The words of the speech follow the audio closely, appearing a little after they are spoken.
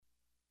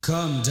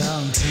Come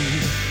down to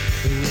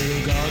the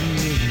willow garden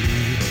with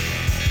me.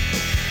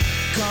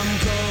 Come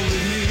go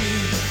with me.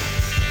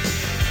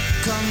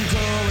 Come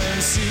go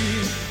and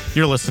see.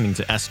 You're listening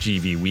to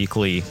SGV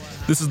Weekly.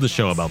 This is the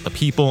show about the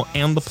people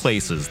and the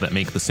places that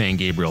make the San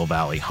Gabriel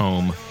Valley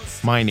home.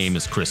 My name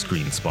is Chris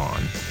Greenspan.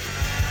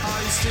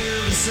 Are you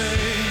still the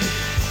same?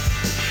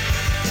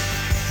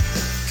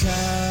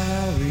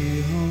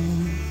 Carry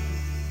home.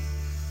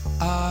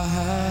 I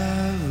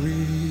have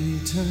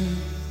returned.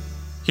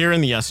 Here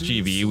in the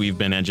SGV, we've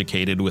been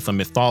educated with a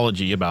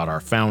mythology about our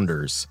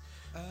founders,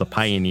 the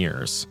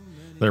pioneers.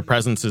 Their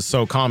presence is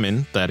so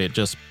common that it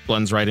just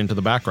blends right into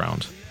the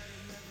background.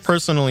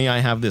 Personally, I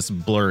have this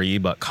blurry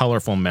but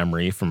colorful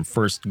memory from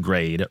first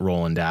grade at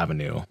Roland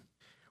Avenue.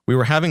 We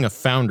were having a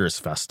Founders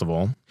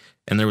Festival,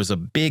 and there was a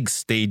big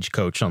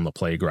stagecoach on the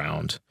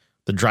playground.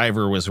 The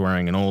driver was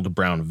wearing an old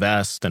brown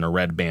vest and a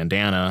red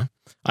bandana.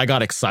 I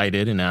got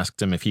excited and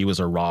asked him if he was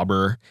a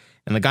robber,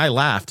 and the guy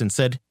laughed and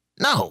said,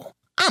 "No,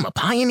 I'm a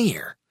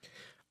pioneer."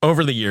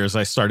 Over the years,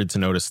 I started to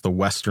notice the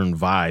Western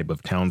vibe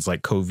of towns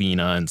like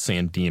Covina and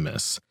San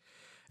Dimas.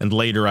 And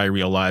later I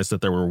realized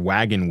that there were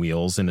wagon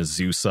wheels in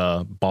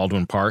Azusa,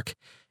 Baldwin Park,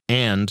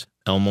 and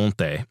El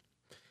Monte.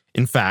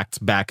 In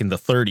fact, back in the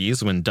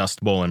 30s, when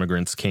Dust Bowl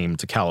immigrants came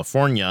to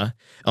California,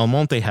 El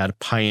Monte had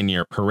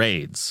pioneer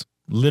parades.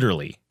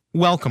 Literally,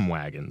 welcome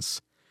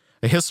wagons.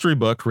 A history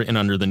book written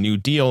under the New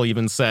Deal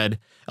even said,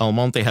 El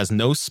Monte has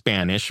no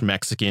Spanish,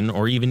 Mexican,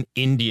 or even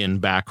Indian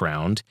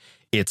background.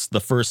 It's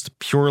the first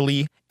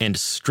purely and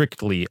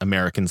strictly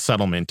American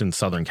settlement in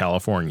Southern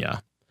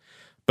California.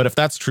 But if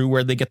that's true,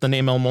 where'd they get the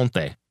name El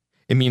Monte?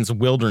 It means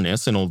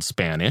wilderness in Old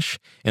Spanish,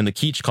 and the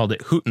Quiche called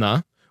it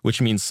Hutna,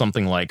 which means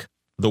something like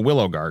the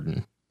Willow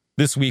Garden.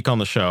 This week on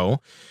the show,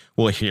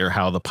 we'll hear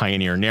how the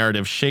pioneer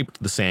narrative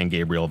shaped the San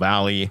Gabriel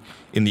Valley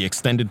in the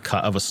extended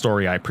cut of a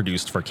story I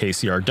produced for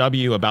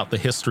KCRW about the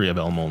history of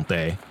El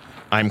Monte.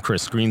 I'm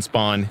Chris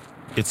Greenspan.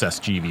 It's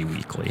SGV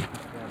Weekly. Yeah,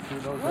 see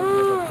those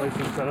little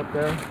places set up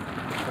there?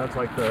 That's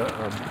like the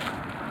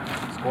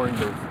scoring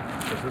booth.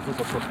 Because this is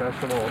a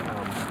professional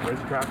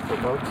racetrack for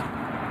boats.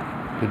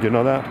 Did you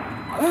know that?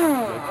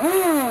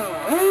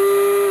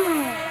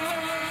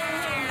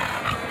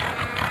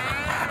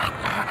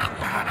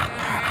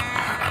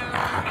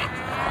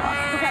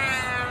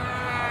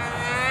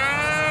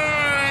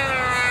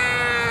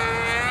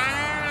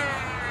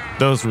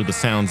 Those were the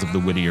sounds of the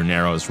Whittier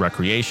Narrows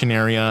recreation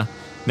area.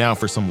 Now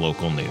for some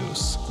local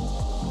news.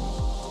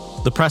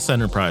 The Press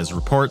Enterprise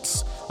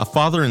reports a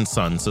father and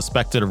son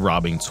suspected of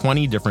robbing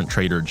 20 different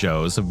Trader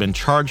Joe's have been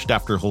charged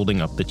after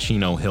holding up the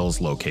Chino Hills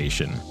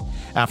location.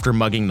 After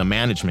mugging the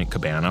management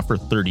cabana for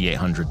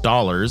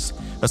 $3,800,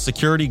 a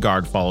security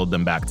guard followed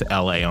them back to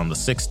LA on the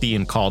 60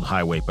 and called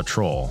Highway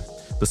Patrol.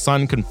 The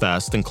son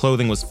confessed, and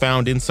clothing was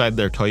found inside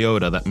their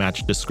Toyota that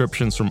matched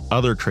descriptions from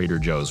other Trader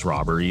Joe's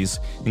robberies,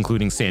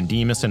 including San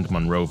Dimas and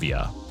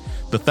Monrovia.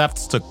 The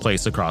thefts took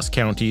place across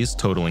counties,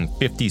 totaling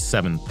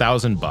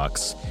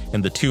 $57,000,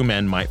 and the two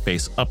men might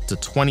face up to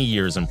 20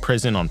 years in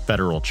prison on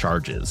federal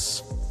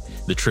charges.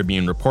 The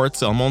Tribune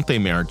reports El Monte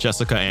Mayor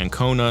Jessica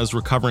Ancona is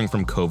recovering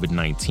from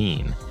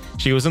COVID-19.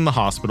 She was in the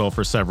hospital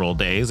for several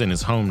days and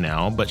is home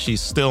now, but she's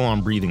still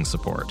on breathing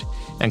support.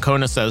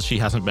 Ancona says she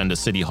hasn't been to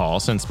City Hall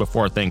since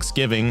before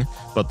Thanksgiving,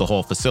 but the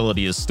whole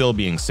facility is still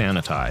being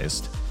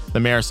sanitized. The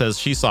mayor says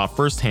she saw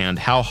firsthand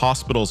how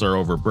hospitals are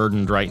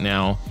overburdened right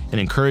now and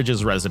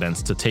encourages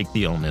residents to take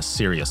the illness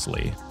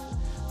seriously.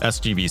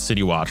 SGV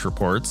City Watch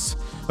reports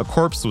a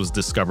corpse was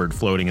discovered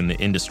floating in the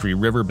Industry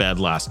riverbed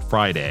last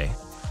Friday.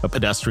 A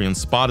pedestrian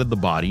spotted the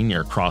body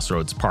near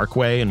Crossroads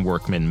Parkway and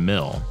Workman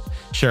Mill.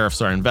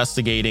 Sheriffs are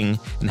investigating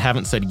and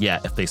haven't said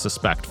yet if they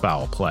suspect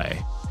foul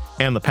play.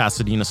 And the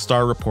Pasadena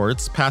Star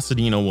reports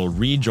Pasadena will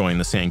rejoin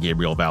the San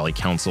Gabriel Valley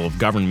Council of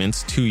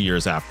Governments 2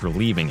 years after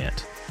leaving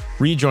it.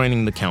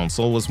 Rejoining the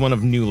council was one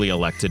of newly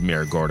elected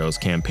Mayor Gordo's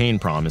campaign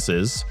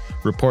promises.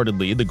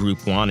 Reportedly, the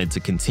group wanted to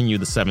continue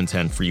the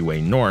 710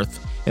 freeway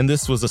north, and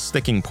this was a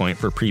sticking point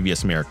for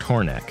previous Mayor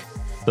Tornek.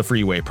 The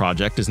freeway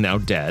project is now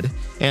dead,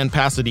 and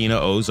Pasadena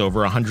owes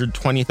over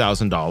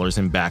 $120,000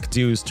 in back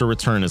dues to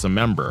return as a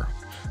member.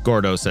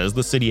 Gordo says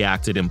the city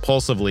acted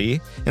impulsively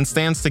and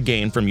stands to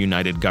gain from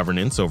united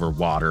governance over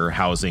water,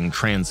 housing,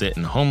 transit,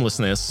 and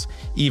homelessness,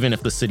 even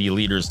if the city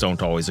leaders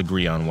don't always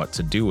agree on what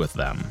to do with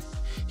them.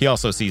 He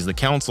also sees the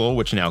council,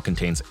 which now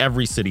contains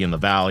every city in the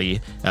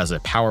valley, as a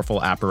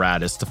powerful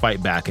apparatus to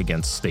fight back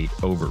against state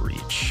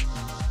overreach.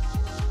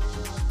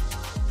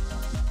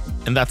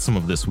 And that's some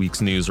of this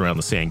week's news around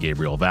the San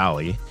Gabriel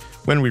Valley.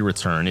 When we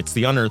return, it's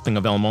the unearthing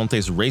of El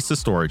Monte's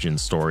racist origin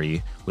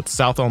story with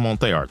South El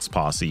Monte Arts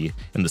Posse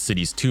and the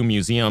city's two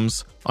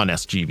museums on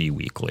SGV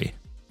Weekly.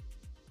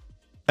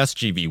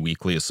 SGV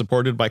Weekly is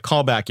supported by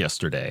Callback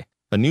Yesterday,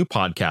 a new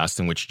podcast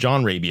in which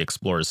John Raby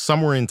explores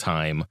somewhere in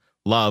time,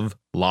 love,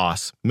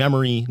 loss,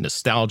 memory,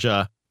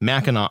 nostalgia,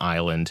 Mackinac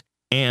Island,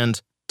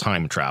 and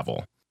time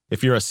travel.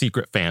 If you're a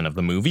secret fan of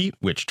the movie,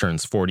 which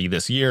turns 40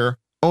 this year,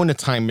 own a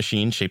time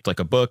machine shaped like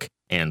a book,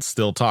 and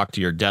still talk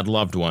to your dead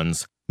loved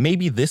ones,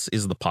 maybe this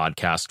is the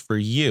podcast for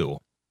you.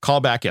 Call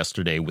back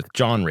yesterday with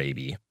John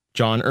Raby.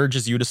 John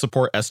urges you to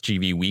support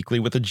SGV Weekly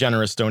with a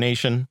generous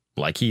donation,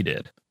 like he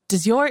did.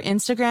 Does your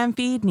Instagram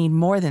feed need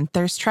more than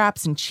thirst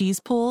traps and cheese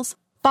pools?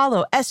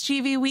 Follow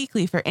SGV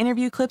Weekly for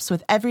interview clips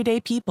with everyday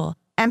people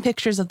and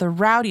pictures of the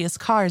rowdiest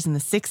cars in the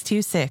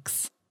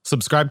 626.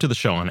 Subscribe to the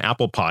show on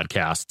Apple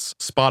Podcasts,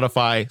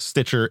 Spotify,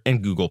 Stitcher,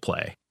 and Google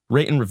Play.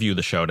 Rate and review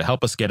the show to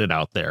help us get it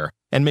out there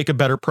and make a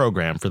better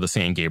program for the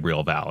San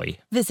Gabriel Valley.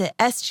 Visit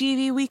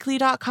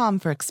sgvweekly.com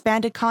for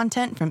expanded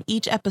content from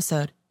each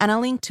episode and a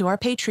link to our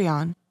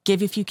Patreon.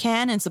 Give if you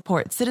can and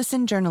support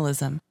citizen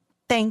journalism.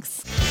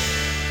 Thanks.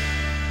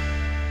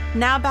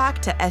 Now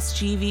back to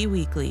SGV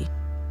Weekly.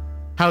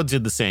 How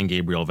did the San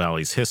Gabriel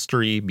Valley's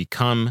history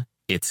become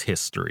its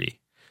history?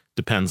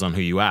 Depends on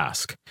who you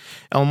ask.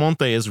 El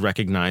Monte is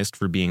recognized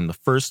for being the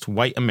first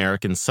white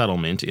American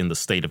settlement in the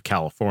state of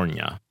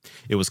California.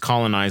 It was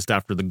colonized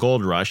after the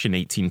gold rush in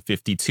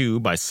 1852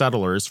 by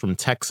settlers from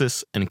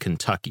Texas and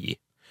Kentucky.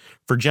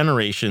 For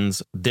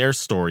generations, their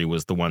story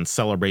was the one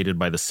celebrated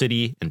by the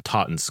city and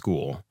taught in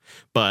school.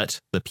 But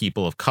the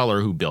people of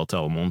color who built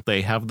El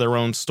Monte have their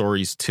own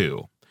stories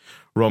too.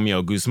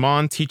 Romeo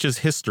Guzman teaches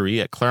history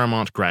at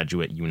Claremont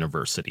Graduate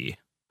University.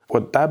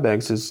 What that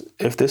begs is,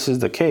 if this is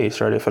the case,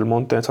 right, if El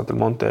Monte and South El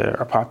Monte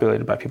are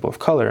populated by people of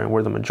color and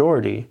we're the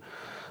majority,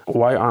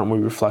 why aren't we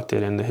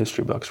reflected in the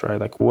history books, right?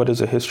 Like, what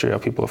does a history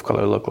of people of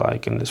color look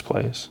like in this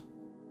place?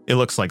 It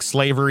looks like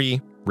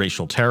slavery,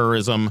 racial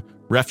terrorism,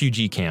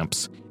 refugee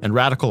camps, and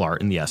radical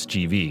art in the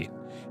SGV.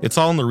 It's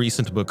all in the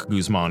recent book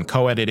Guzman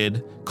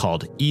co-edited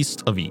called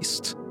East of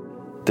East.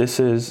 This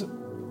is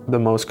the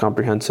most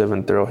comprehensive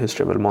and thorough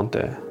history of El Monte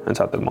and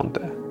South El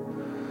Monte,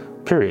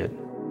 period.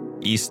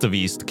 East of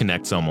East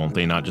connects El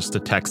Monte not just to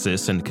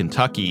Texas and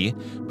Kentucky,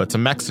 but to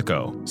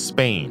Mexico,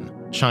 Spain,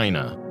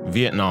 China,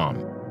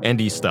 Vietnam,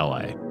 and East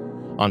LA.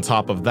 On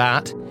top of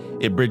that,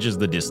 it bridges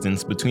the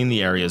distance between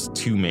the area's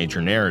two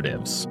major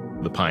narratives,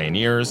 the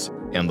pioneers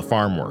and the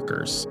farm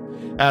workers.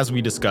 As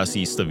we discuss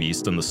East of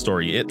East and the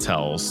story it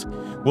tells,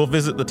 we'll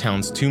visit the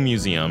town's two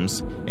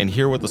museums and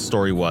hear what the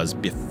story was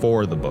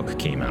before the book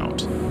came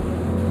out.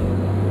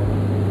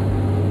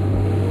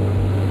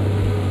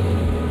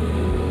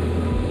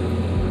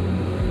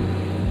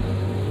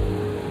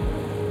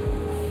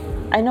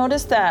 I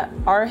noticed that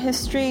our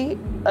history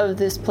of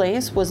this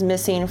place was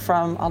missing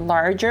from a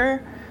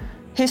larger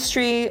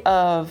history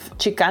of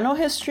Chicano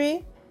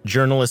history.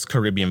 Journalist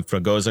Caribbean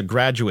Fragoza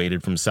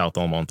graduated from South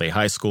El Monte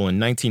High School in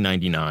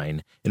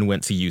 1999 and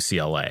went to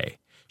UCLA.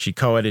 She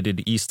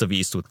co-edited East of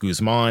East with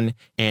Guzman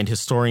and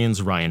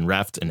historians Ryan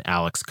Reft and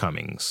Alex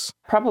Cummings.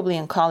 Probably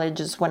in college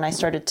is when I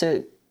started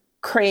to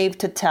crave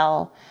to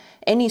tell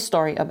any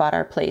story about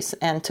our place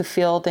and to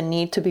feel the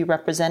need to be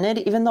represented,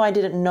 even though I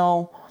didn't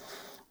know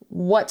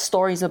what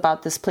stories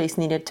about this place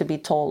needed to be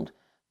told.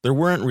 There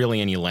weren't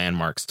really any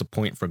landmarks to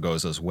point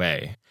Fragoza's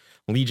way.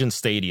 Legion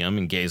Stadium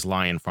and Gay's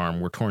Lion Farm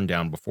were torn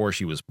down before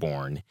she was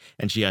born,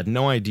 and she had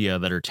no idea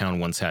that her town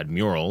once had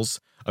murals,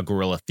 a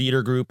guerrilla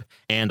theater group,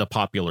 and a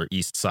popular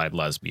East Side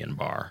lesbian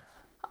bar.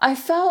 I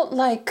felt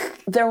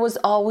like there was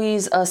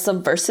always a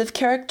subversive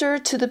character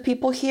to the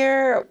people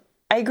here.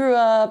 I grew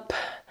up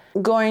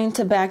going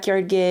to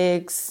backyard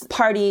gigs,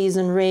 parties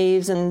and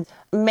raves, and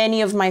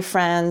many of my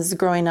friends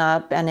growing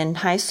up and in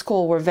high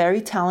school were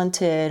very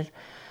talented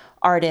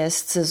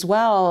artists as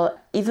well.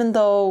 Even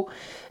though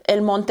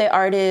El Monte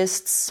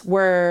artists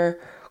were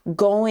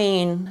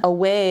going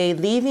away,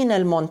 leaving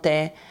El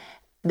Monte,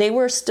 they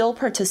were still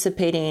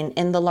participating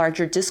in the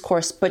larger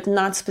discourse, but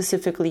not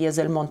specifically as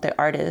El Monte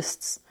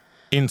artists.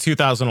 In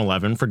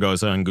 2011,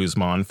 Fragoza and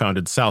Guzman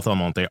founded South El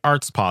Monte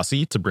Arts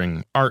Posse to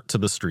bring art to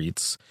the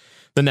streets.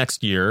 The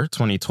next year,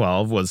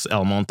 2012, was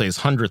El Monte's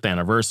 100th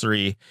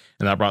anniversary,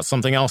 and that brought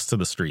something else to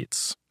the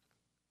streets: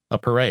 a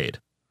parade.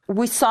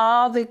 We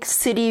saw the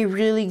city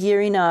really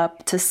gearing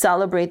up to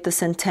celebrate the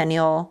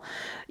centennial,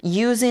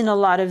 using a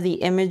lot of the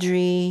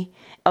imagery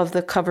of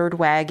the covered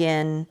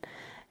wagon.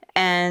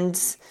 And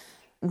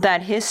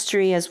that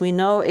history, as we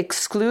know,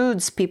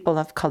 excludes people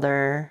of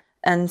color.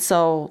 And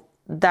so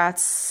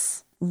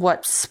that's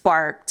what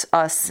sparked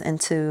us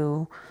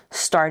into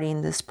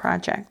starting this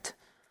project.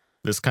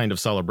 This kind of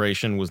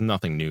celebration was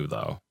nothing new,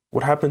 though.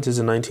 What happens is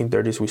in the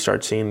 1930s, we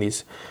start seeing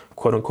these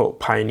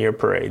quote-unquote pioneer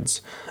parades.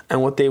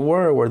 And what they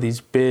were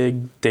these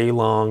big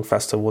day-long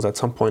festivals. At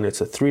some point, it's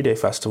a 3-day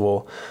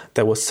festival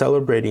that was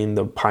celebrating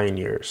the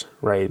pioneers,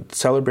 right?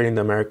 Celebrating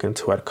the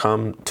Americans who had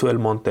come to El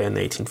Monte in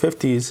the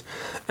 1850s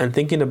and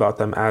thinking about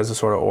them as the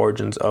sort of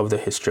origins of the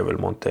history of El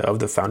Monte, of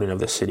the founding of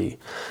the city.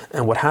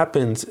 And what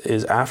happens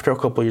is after a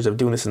couple of years of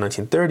doing this in the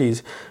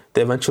 1930s,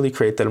 they eventually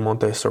create the El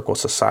Monte Historical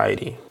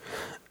Society.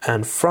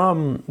 And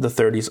from the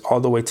 30s all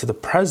the way to the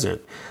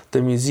present,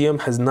 the museum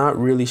has not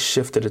really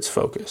shifted its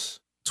focus.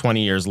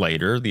 20 years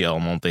later, the El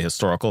Monte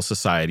Historical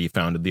Society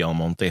founded the El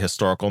Monte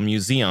Historical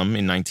Museum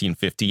in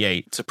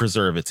 1958 to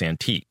preserve its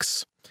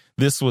antiques.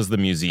 This was the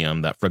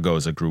museum that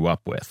Fragoza grew up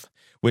with,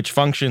 which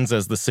functions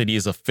as the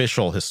city's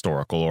official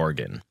historical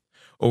organ.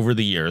 Over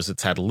the years,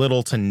 it's had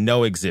little to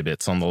no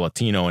exhibits on the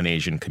Latino and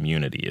Asian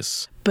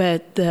communities. But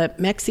But the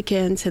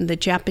Mexicans and the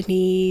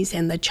Japanese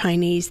and the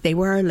Chinese, they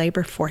were our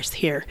labor force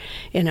here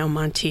in El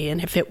Monte.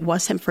 And if it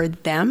wasn't for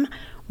them,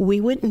 we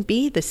wouldn't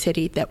be the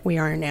city that we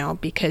are now,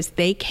 because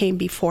they came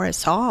before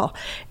us all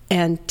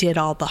and did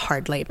all the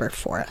hard labor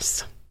for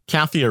us.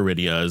 Kathy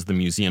Aridia is the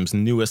museum's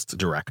newest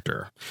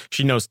director.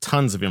 She knows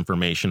tons of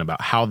information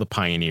about how the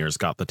pioneers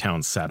got the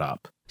town set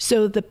up.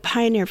 So the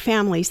pioneer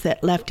families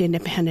that left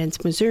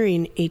Independence, Missouri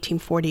in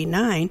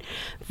 1849,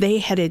 they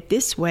headed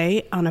this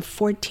way on a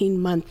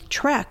 14-month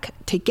trek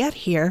to get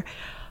here,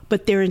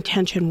 but their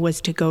intention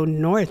was to go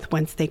north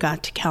once they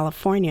got to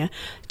California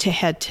to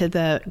head to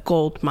the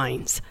gold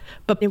mines.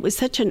 But it was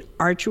such an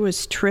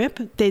arduous trip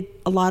that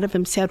a lot of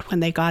them said when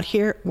they got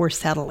here, we're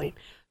settling.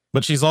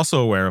 But she's also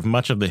aware of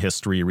much of the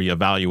history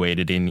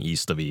reevaluated in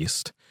East of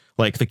East,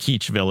 like the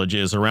Quiche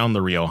villages around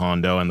the Rio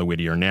Hondo and the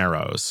Whittier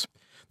Narrows.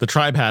 The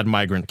tribe had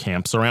migrant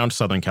camps around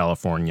Southern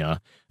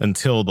California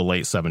until the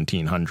late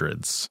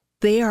 1700s.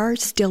 They are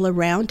still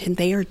around, and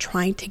they are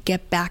trying to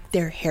get back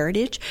their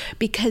heritage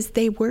because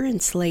they were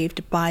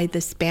enslaved by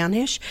the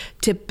Spanish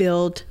to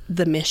build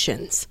the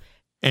missions.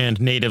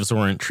 And natives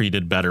weren't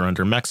treated better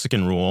under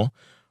Mexican rule,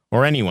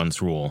 or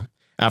anyone's rule.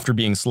 After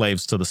being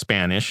slaves to the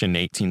Spanish in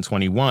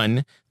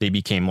 1821, they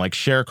became like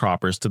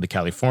sharecroppers to the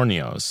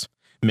Californios.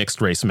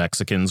 Mixed-race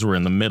Mexicans were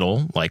in the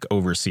middle, like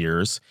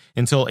overseers,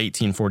 until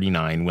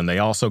 1849, when they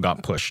also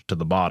got pushed to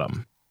the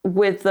bottom.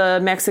 With the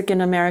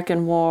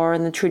Mexican-American War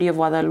and the Treaty of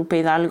Guadalupe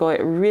Hidalgo,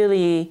 it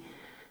really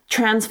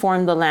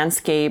transformed the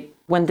landscape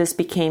when this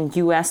became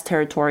U.S.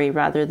 territory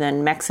rather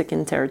than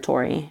Mexican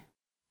territory.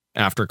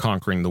 After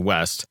conquering the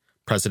West,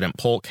 President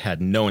Polk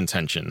had no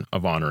intention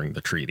of honoring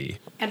the treaty.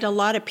 And a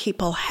lot of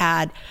people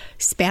had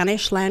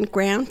Spanish land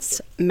grants,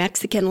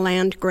 Mexican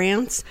land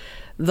grants.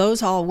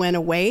 Those all went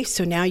away,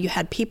 so now you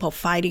had people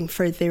fighting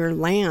for their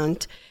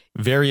land.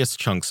 Various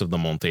chunks of the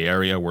Monte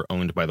area were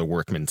owned by the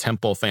Workman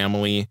Temple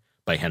family,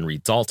 by Henry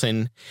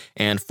Dalton,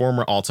 and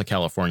former Alta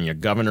California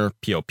Governor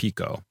Pio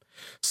Pico.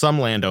 Some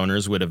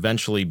landowners would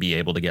eventually be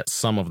able to get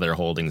some of their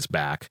holdings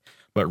back,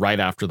 but right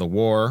after the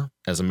war,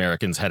 as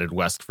Americans headed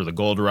west for the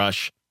gold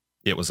rush,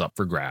 it was up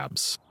for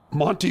grabs.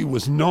 Monte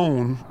was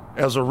known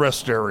as a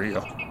rest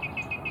area.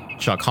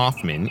 Chuck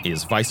Hoffman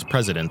is vice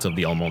president of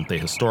the El Monte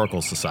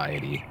Historical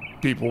Society.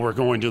 People were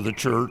going to the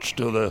church,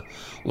 to the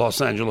Los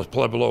Angeles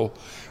Pueblo.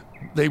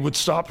 They would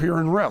stop here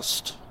and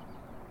rest.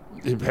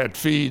 They had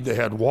feed, they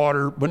had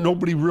water, but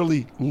nobody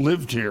really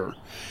lived here.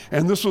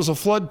 And this was a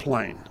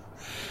floodplain.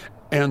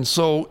 And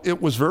so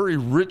it was very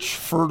rich,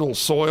 fertile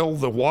soil.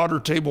 The water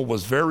table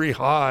was very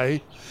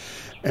high.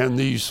 And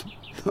these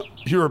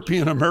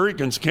European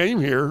Americans came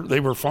here.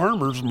 They were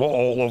farmers,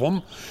 all of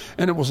them.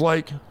 And it was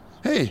like,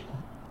 hey,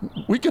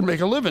 we can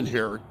make a living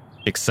here.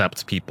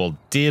 Except people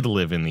did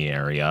live in the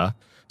area,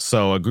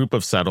 so a group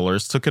of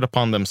settlers took it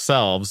upon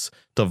themselves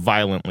to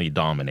violently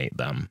dominate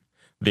them.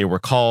 They were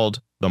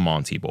called the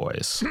Monte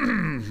Boys.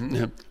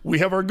 We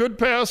have our good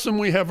past and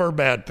we have our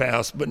bad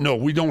past, but no,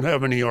 we don't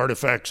have any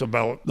artifacts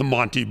about the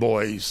Monte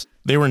Boys.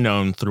 They were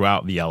known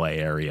throughout the LA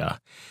area,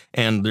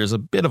 and there's a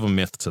bit of a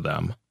myth to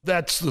them.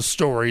 That's the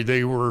story.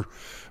 They were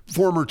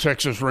former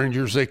Texas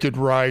Rangers. They could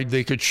ride,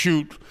 they could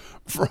shoot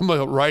from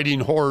a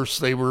riding horse.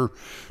 They were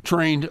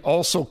trained.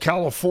 Also,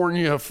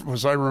 California,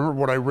 as I remember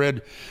what I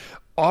read,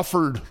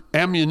 offered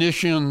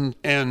ammunition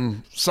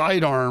and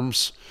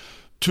sidearms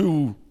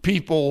to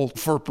people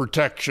for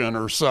protection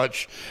or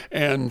such.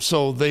 And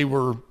so they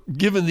were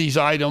given these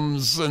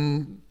items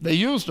and they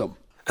used them.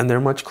 And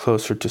they're much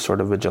closer to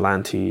sort of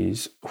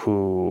vigilantes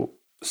whose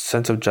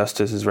sense of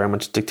justice is very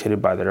much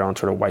dictated by their own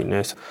sort of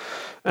whiteness,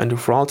 and who,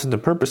 for all intents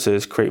and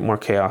purposes, create more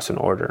chaos and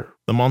order.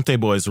 The Monte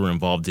Boys were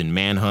involved in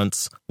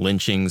manhunts,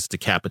 lynchings,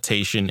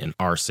 decapitation, and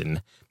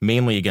arson,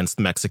 mainly against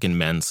Mexican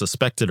men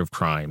suspected of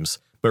crimes,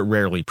 but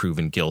rarely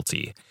proven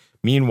guilty.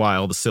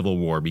 Meanwhile, the Civil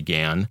War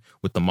began,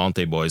 with the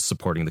Monte Boys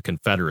supporting the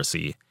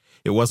Confederacy.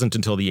 It wasn't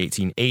until the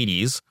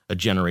 1880s, a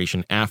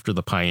generation after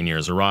the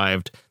pioneers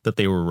arrived, that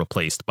they were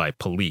replaced by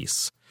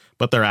police.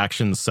 But their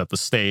actions set the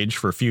stage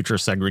for future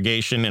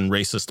segregation and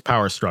racist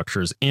power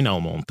structures in El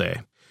Monte.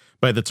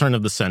 By the turn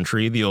of the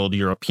century, the old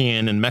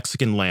European and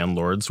Mexican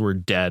landlords were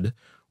dead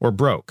or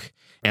broke,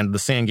 and the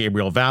San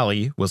Gabriel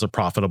Valley was a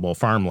profitable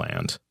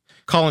farmland.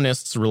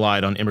 Colonists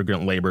relied on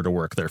immigrant labor to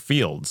work their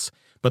fields,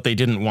 but they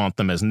didn't want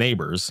them as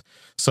neighbors,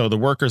 so the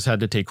workers had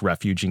to take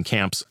refuge in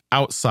camps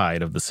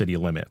outside of the city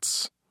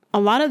limits.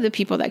 A lot of the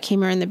people that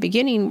came here in the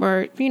beginning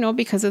were,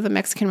 because of the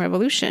Mexican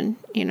Revolution.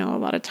 A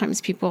lot of times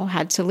people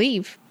had to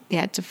leave. They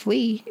had to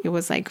flee. It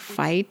was like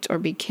fight or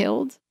be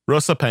killed.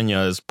 Rosa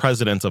Peña is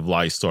president of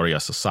La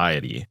Historia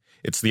Society.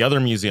 It's the other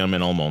museum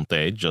in El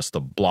Monte, just a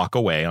block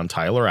away on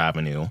Tyler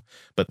Avenue,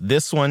 but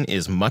this one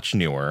is much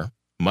newer,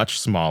 much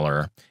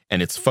smaller,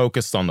 and it's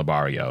focused on the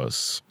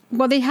barrios.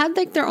 Well, they had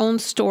their own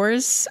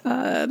stores.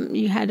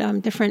 You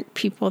had different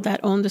people that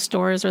owned the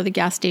stores or the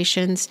gas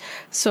stations.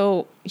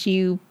 So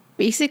you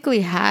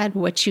basically had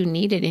what you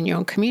needed in your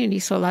own community.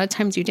 So a lot of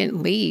times you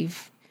didn't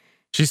leave.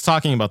 She's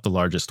talking about the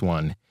largest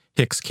one.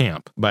 Hicks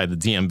Camp by the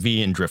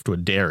DMV and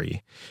Driftwood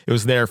Dairy. It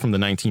was there from the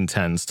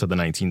 1910s to the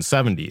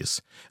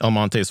 1970s. El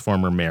Monte's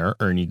former mayor,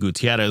 Ernie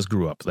Gutierrez,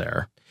 grew up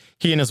there.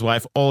 He and his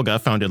wife, Olga,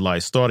 founded La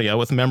Historia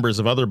with members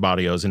of other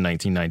barrios in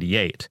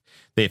 1998.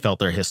 They felt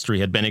their history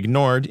had been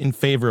ignored in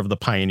favor of the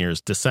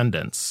pioneers'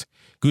 descendants.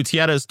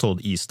 Gutierrez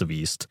told East of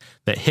East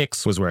that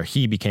Hicks was where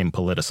he became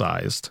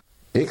politicized.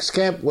 Hicks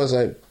Camp was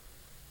a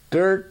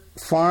dirt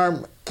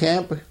farm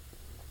camp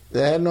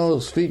that had no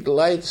street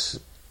lights,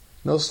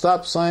 no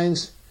stop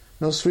signs,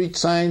 no street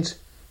signs,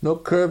 no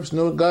curbs,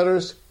 no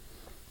gutters,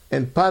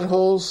 and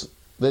potholes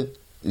that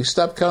you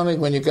stopped counting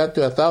when you got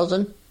to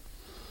 1,000.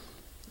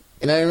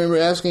 And I remember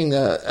asking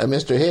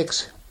Mr.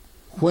 Hicks,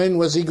 when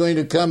was he going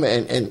to come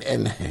and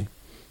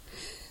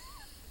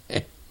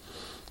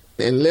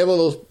level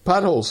those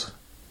potholes?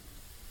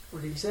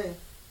 What did he say?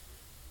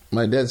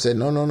 My dad said,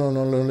 no le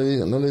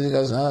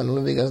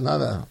digas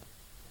nada.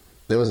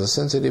 There was a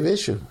sensitive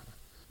issue.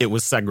 It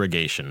was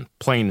segregation,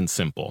 plain and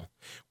simple.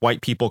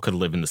 White people could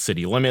live in the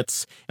city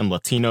limits, and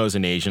Latinos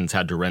and Asians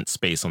had to rent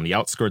space on the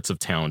outskirts of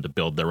town to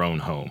build their own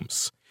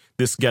homes.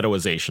 This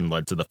ghettoization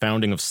led to the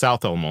founding of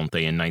South El Monte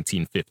in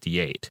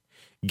 1958.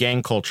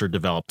 Gang culture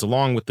developed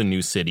along with the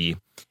new city,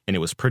 and it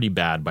was pretty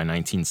bad by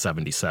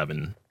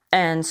 1977.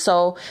 And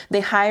so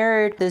they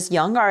hired this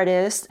young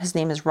artist, his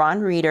name is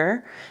Ron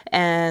Reeder,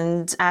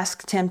 and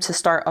asked him to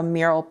start a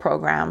mural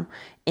program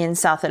in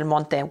South El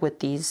Monte with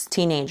these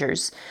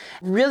teenagers.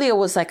 Really, it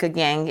was like a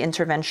gang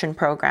intervention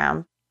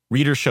program.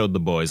 Reeder showed the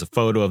boys a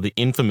photo of the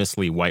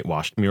infamously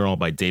whitewashed mural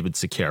by David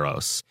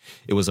Siqueiros.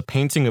 It was a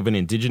painting of an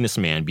indigenous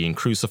man being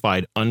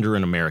crucified under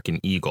an American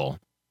eagle.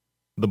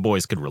 The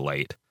boys could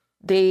relate.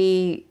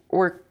 They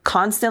were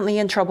constantly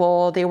in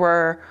trouble. They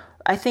were,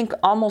 I think,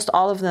 almost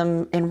all of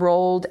them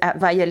enrolled at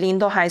Valle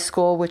Lindo High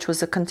School, which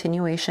was a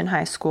continuation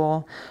high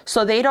school.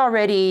 So they'd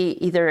already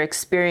either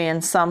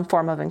experienced some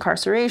form of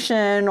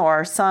incarceration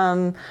or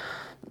some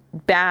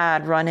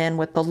bad run-in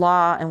with the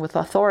law and with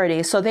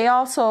authority. So they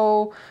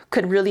also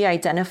could really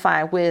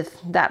identify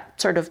with that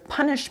sort of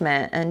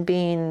punishment and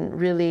being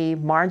really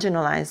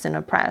marginalized and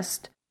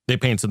oppressed. They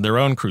painted their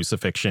own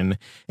crucifixion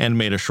and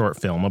made a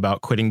short film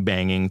about quitting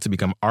banging to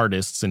become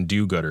artists and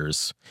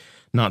do-gooders.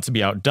 Not to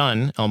be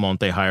outdone, El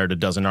Monte hired a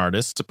dozen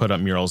artists to put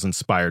up murals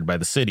inspired by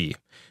the city.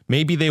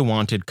 Maybe they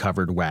wanted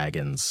covered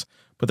wagons,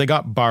 but they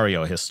got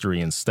barrio history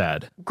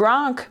instead.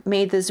 Gronk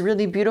made this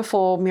really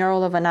beautiful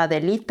mural of an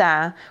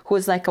Adelita, who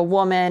is like a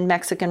woman,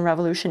 Mexican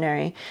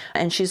revolutionary,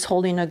 and she's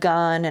holding a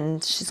gun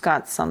and she's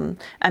got some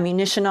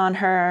ammunition on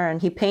her,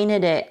 and he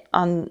painted it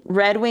on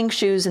Red Wing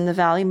shoes in the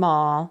Valley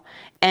Mall.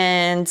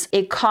 And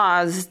it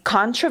caused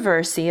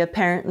controversy.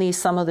 Apparently,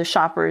 some of the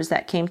shoppers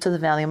that came to the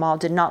Valley Mall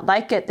did not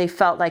like it. They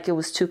felt like it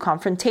was too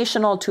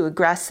confrontational, too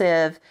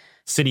aggressive.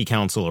 City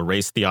Council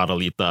erased the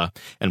Adelita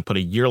and put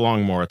a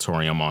year-long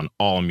moratorium on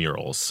all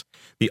murals.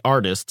 The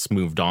artists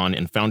moved on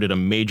and founded a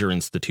major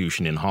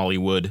institution in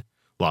Hollywood,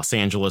 Los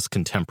Angeles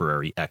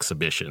Contemporary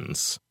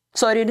Exhibitions.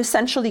 So it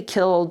essentially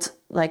killed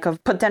like a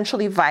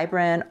potentially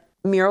vibrant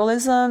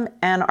muralism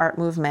and art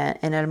movement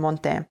in El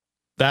Monte.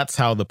 That's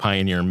how the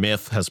pioneer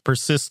myth has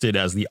persisted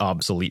as the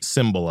obsolete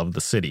symbol of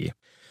the city.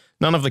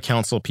 None of the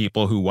council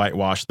people who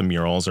whitewashed the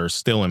murals are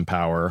still in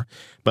power,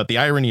 but the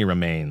irony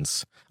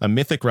remains. A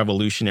mythic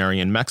revolutionary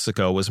in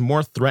Mexico was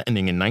more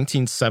threatening in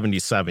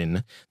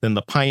 1977 than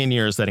the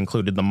pioneers that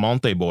included the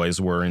Monte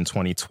Boys were in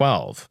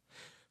 2012.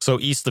 So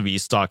East of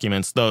East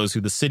documents those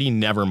who the city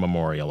never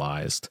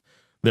memorialized.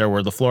 There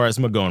were the Flores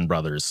Magón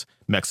brothers,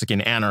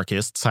 Mexican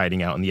anarchists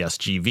hiding out in the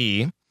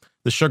SGV,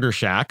 the Sugar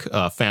Shack,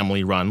 a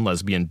family-run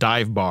lesbian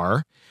dive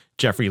bar,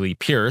 Jeffrey Lee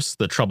Pierce,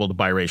 the troubled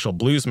biracial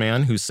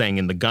bluesman who sang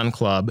in the Gun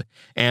Club,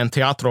 and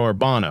Teatro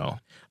Urbano,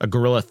 a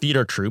guerrilla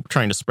theater troupe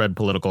trying to spread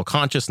political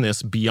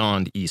consciousness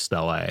beyond East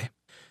LA.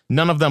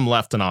 None of them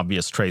left an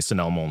obvious trace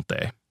in El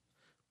Monte.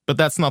 But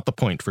that's not the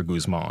point for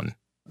Guzman.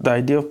 The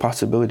idea of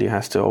possibility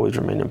has to always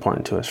remain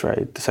important to us,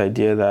 right? This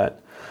idea that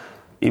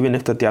even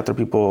if the teatro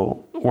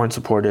people weren't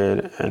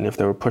supported and if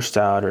they were pushed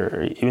out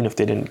or even if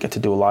they didn't get to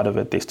do a lot of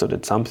it, they still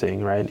did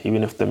something, right?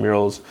 Even if the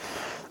murals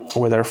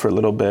were there for a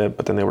little bit,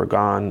 but then they were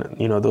gone,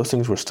 those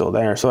things were still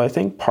there. So I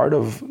think part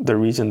of the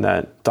reason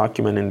that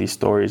documenting these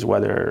stories,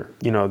 whether,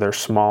 they're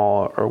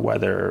small or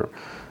whether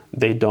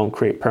they don't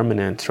create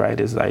permanence, right,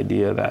 is the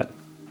idea that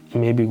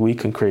maybe we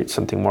can create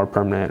something more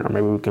permanent or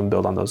maybe we can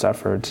build on those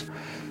efforts.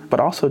 But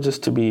also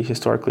just to be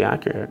historically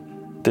accurate.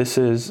 This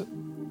is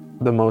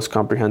the most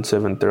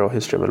comprehensive and thorough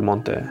history of El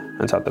Monte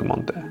and South El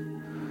Monte,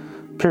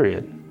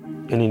 period.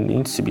 And it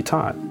needs to be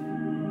taught.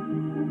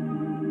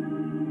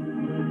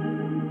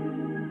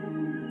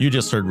 You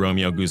just heard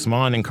Romeo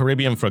Guzman and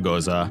Caribbean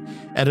Fragoza,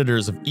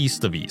 editors of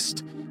East,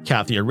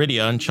 Kathy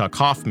Aridia and Chuck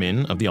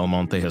Hoffman of the El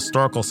Monte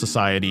Historical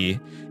Society,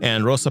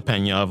 and Rosa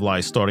Peña of La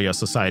Historia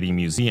Society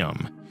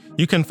Museum.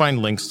 You can find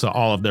links to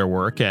all of their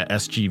work at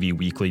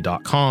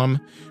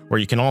sgvweekly.com, where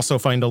you can also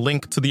find a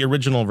link to the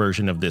original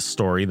version of this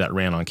story that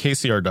ran on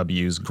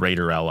KCRW's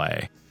Greater LA.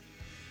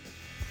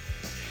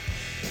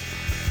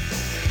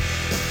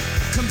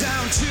 Come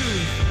down to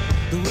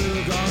the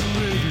Willow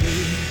Garden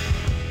Wrigley.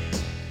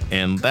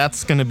 And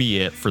that's going to be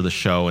it for the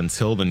show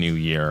until the new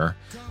year.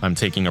 I'm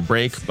taking a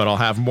break, but I'll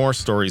have more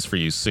stories for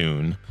you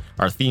soon.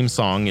 Our theme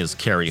song is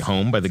Carry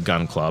Home by the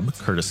Gun Club,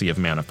 courtesy of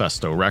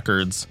Manifesto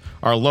Records.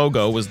 Our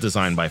logo was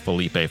designed by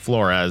Felipe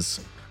Flores.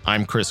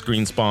 I'm Chris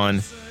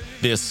Greenspan.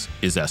 This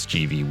is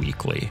SGV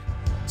Weekly.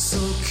 So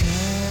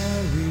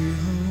carry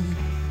home,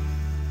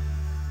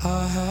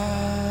 I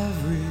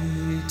have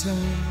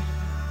returned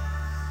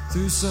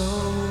through so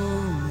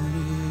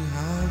many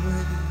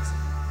highways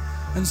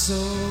and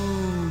so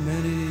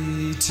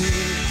many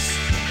tears.